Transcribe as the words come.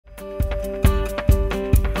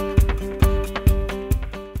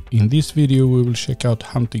In this video we will check out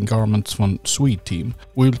hunting garments from Swedteam.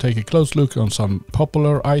 We will take a close look on some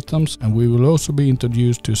popular items and we will also be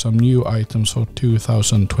introduced to some new items for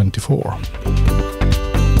 2024.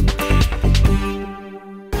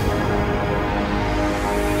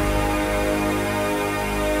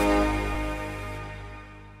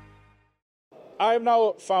 I've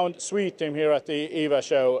now found Swedteam here at the EVA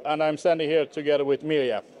show and I'm standing here together with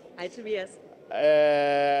Mirja. Hi Tobias.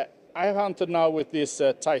 I have hunted now with this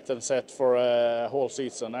Titan set for a whole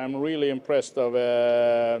season. I'm really impressed of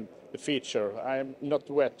the feature. I'm not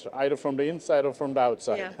wet either from the inside or from the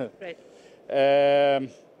outside. Yeah, great.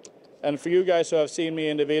 And for you guys who have seen me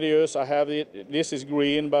in the videos, I have it. This is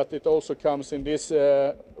green, but it also comes in this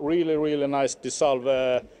really nice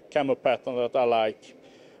dissolve camo pattern that I like.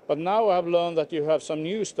 But now I've learned that you have some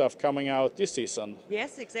new stuff coming out this season.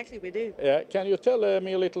 Yes, exactly, we do. Can you tell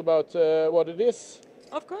me a little about what it is?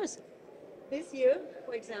 Of course. This year,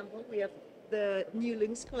 for example, we have the new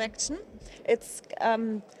Lynx collection. It's a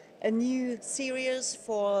new series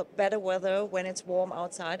for better weather when it's warm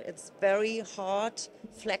outside. It's very hard,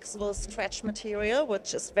 flexible stretch material,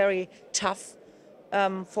 which is very tough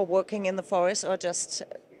for working in the forest or just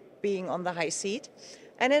being on the high seat.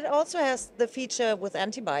 And it also has the feature with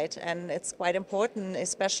anti-bite, and it's quite important,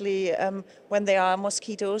 especially when there are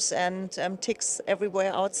mosquitoes and ticks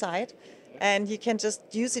everywhere outside. And you can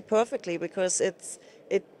just use it perfectly because it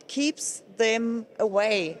keeps them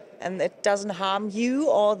away and it doesn't harm you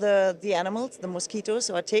or the animals, the mosquitoes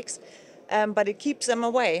or ticks, but it keeps them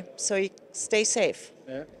away, so you stay safe.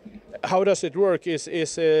 Yeah. How does it work? Do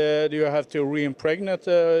you have to re-impregnate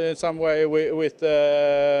in some way with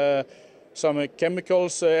some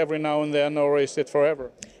chemicals every now and then, or is it forever?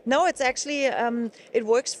 No, it's actually, it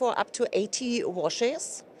works for up to 80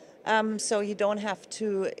 washes. So you don't have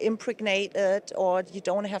to impregnate it or you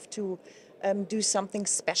don't have to do something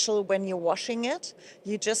special when you're washing it.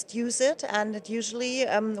 You just use it and it usually,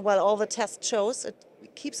 well, all the test shows, it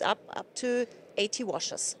keeps up to 80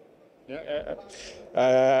 washes. Yeah,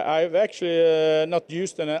 I've actually not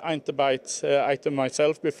used an anti-bite item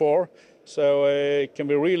myself before. So it can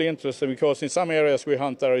be really interesting because in some areas we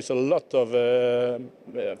hunt there is a lot of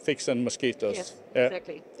ticks and mosquitoes. Yes, yeah.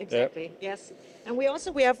 exactly, yeah. Yes. And we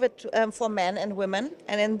have it for men and women,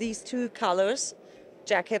 and in these two colors,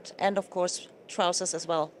 jacket and of course trousers as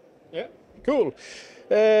well. Yeah, cool.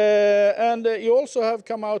 And you also have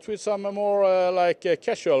come out with some more like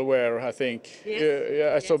casual wear, I think.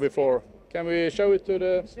 Yes. I saw before. Can we show it to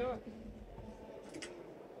the... Sure.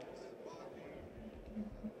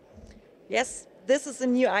 Yes, this is a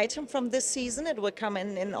new item from this season. It will come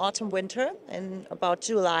in autumn winter in about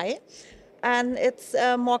July. And it's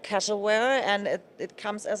more casual wear and it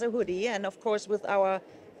comes as a hoodie and of course with our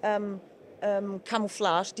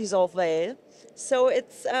camouflage dissolve veil. So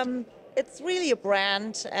it's really a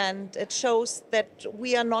brand and it shows that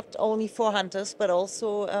we are not only for hunters but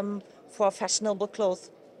also for fashionable clothes.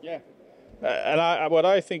 Yeah. And what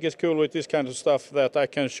I think is cool with this kind of stuff that I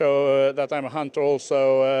can show that I'm a hunter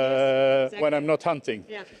also yes, exactly. when I'm not hunting.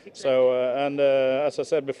 Yeah, exactly. So as I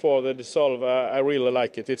said before, the dissolve I really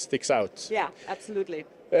like it. It sticks out. Yeah, absolutely.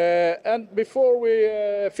 And before we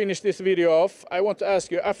finish this video off, I want to ask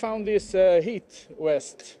you. I found this heat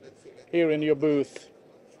vest here in your booth.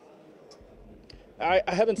 I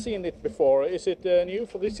haven't seen it before. Is it new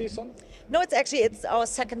for this season? No, it's our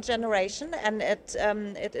second generation, and it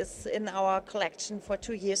is in our collection for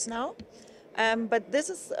 2 years now. But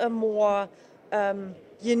this is a more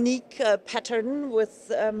unique pattern with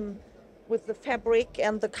the fabric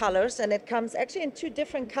and the colors, and it comes actually in 2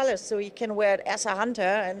 different colors, so you can wear it as a hunter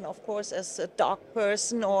and of course as a dog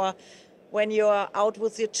person or when you're out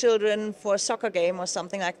with your children for a soccer game or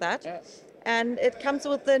something like that. Yeah. And it comes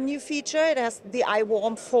with a new feature. It has the Eye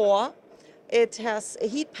Warm 4. It has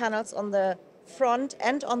heat panels on the front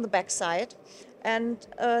and on the back side. And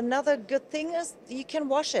another good thing is you can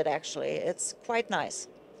wash it actually. It's quite nice.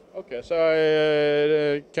 Okay, so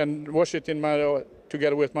I can wash it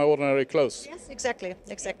together with my ordinary clothes? Yes, exactly,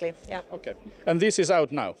 yeah. Okay, and this is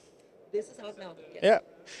out now? This is out now, yes. Yeah,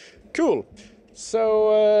 cool.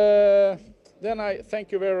 So then I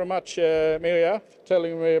thank you very much, Mirja, for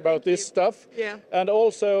telling me about this stuff. Yeah. And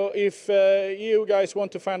also, if you guys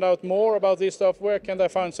want to find out more about this stuff, where can I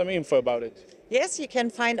find some info about it? Yes, you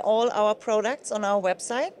can find all our products on our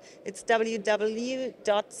website. It's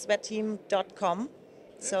www.swedteam.com.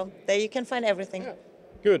 So there you can find everything. Yeah.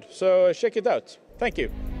 Good. So check it out. Thank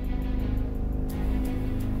you.